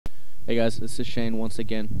Hey guys, this is Shane once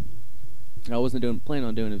again. I wasn't planning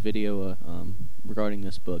on doing a video regarding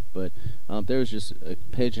this book, but there was just a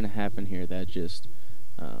page and a half in here that just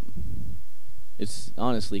it's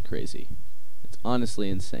honestly crazy. It's honestly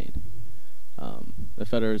insane. The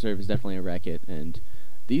Federal Reserve is definitely a racket, and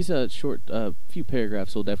these short few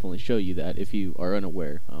paragraphs will definitely show you that if you are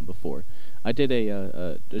unaware before. I did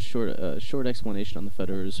a short explanation on the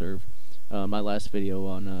Federal Reserve. My last video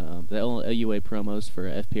on the LUA promos for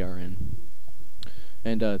FPRN,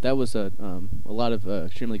 and that was a lot of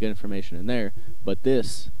extremely good information in there. But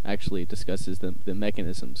this actually discusses the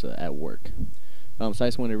mechanisms at work. So I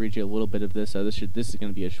just want to read you a little bit of this. This is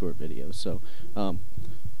going to be a short video. So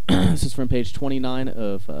this is from page 29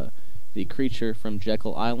 of The Creature from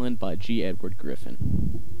Jekyll Island by G. Edward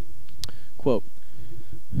Griffin. Quote,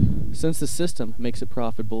 "Since the system makes it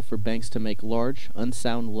profitable for banks to make large,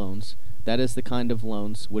 unsound loans, that is the kind of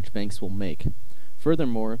loans which banks will make.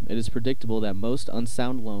 Furthermore, it is predictable that most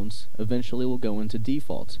unsound loans eventually will go into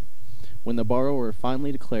default. When the borrower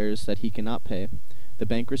finally declares that he cannot pay, the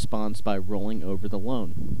bank responds by rolling over the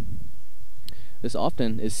loan. This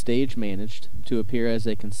often is stage managed to appear as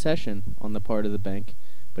a concession on the part of the bank,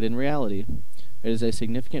 but in reality, it is a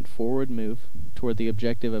significant forward move toward the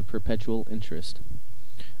objective of perpetual interest.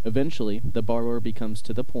 Eventually, the borrower comes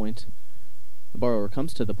to the point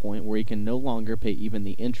where he can no longer pay even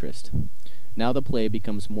the interest. Now the play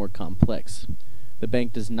becomes more complex. The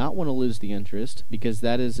bank does not want to lose the interest because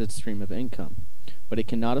that is its stream of income, but it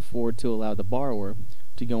cannot afford to allow the borrower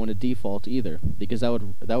to go into default either, because that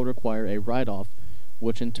would require a write-off,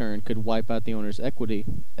 which in turn could wipe out the owner's equity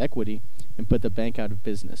and put the bank out of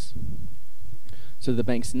business. So the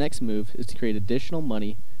bank's next move is to create additional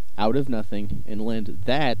money out of nothing and lend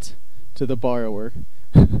that to the borrower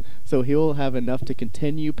so he will have enough to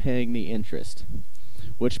continue paying the interest,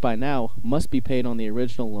 which by now must be paid on the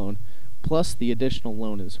original loan plus the additional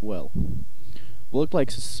loan as well. What looked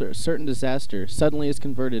like a certain disaster suddenly is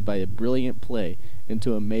converted by a brilliant play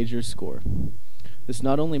into a major score. This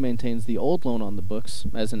not only maintains the old loan on the books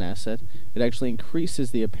as an asset, it actually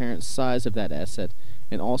increases the apparent size of that asset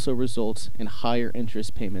and also results in higher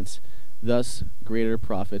interest payments, thus greater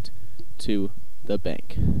profit to the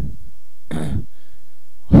bank."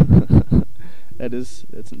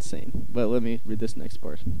 That's insane. But let me read this next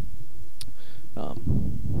part.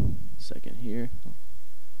 Second here.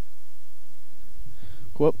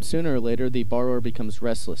 Quote, "Sooner or later, the borrower becomes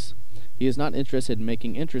restless. He is not interested in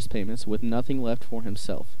making interest payments with nothing left for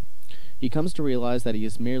himself. He comes to realize that he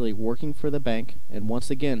is merely working for the bank, and once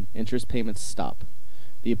again, interest payments stop.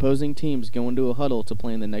 The opposing teams go into a huddle to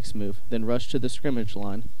plan the next move, then rush to the scrimmage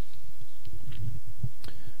line,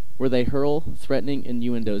 where they hurl threatening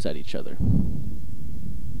innuendos at each other.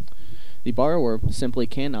 The borrower simply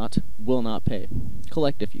will not pay.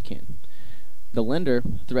 Collect if you can. The lender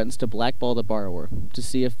threatens to blackball the borrower to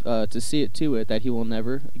see it that he will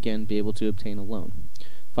never again be able to obtain a loan.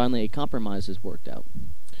 Finally, a compromise is worked out.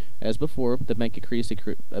 As before, the bank agrees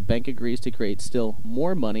to create still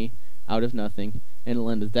more money out of nothing and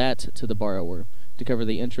lend that to the borrower to cover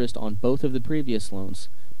the interest on both of the previous loans,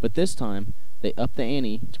 but this time they up the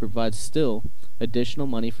ante to provide still additional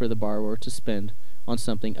money for the borrower to spend on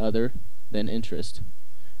something other than interest.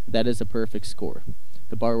 That is a perfect score.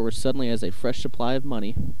 The borrower suddenly has a fresh supply of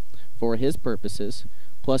money for his purposes,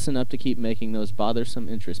 plus enough to keep making those bothersome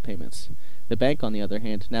interest payments. The bank, on the other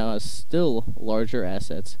hand, now has still larger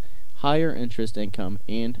assets, higher interest income,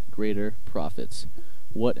 and greater profits.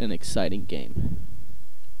 What an exciting game."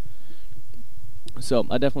 So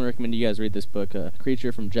I definitely recommend you guys read this book,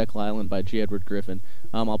 Creature from Jekyll Island by G. Edward Griffin.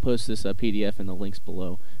 I'll post this PDF in the links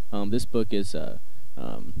below. This book is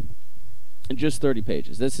just 30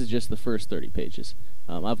 pages. This is just the first 30 pages.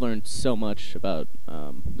 I've learned so much about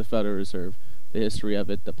the Federal Reserve, the history of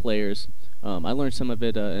it, the players. I learned some of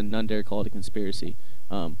it in None Dare Call It a Conspiracy.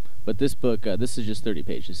 But this book, this is just 30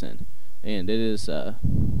 pages in. And it is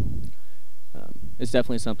it's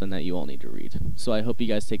definitely something that you all need to read. So I hope you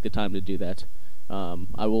guys take the time to do that.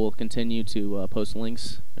 I will continue to post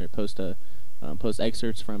links or post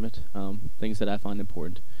excerpts from it, things that I find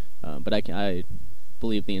important. But I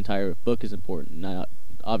believe the entire book is important, and I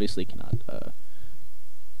obviously cannot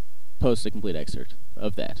post a complete excerpt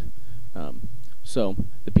of that. So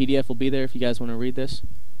the PDF will be there if you guys want to read this.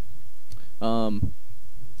 You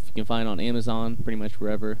can find it on Amazon, pretty much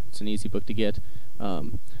wherever. It's an easy book to get.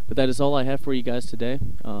 But that is all I have for you guys today.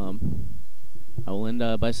 I will end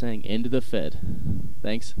by saying, end the Fed.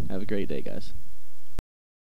 Thanks. Have a great day, guys.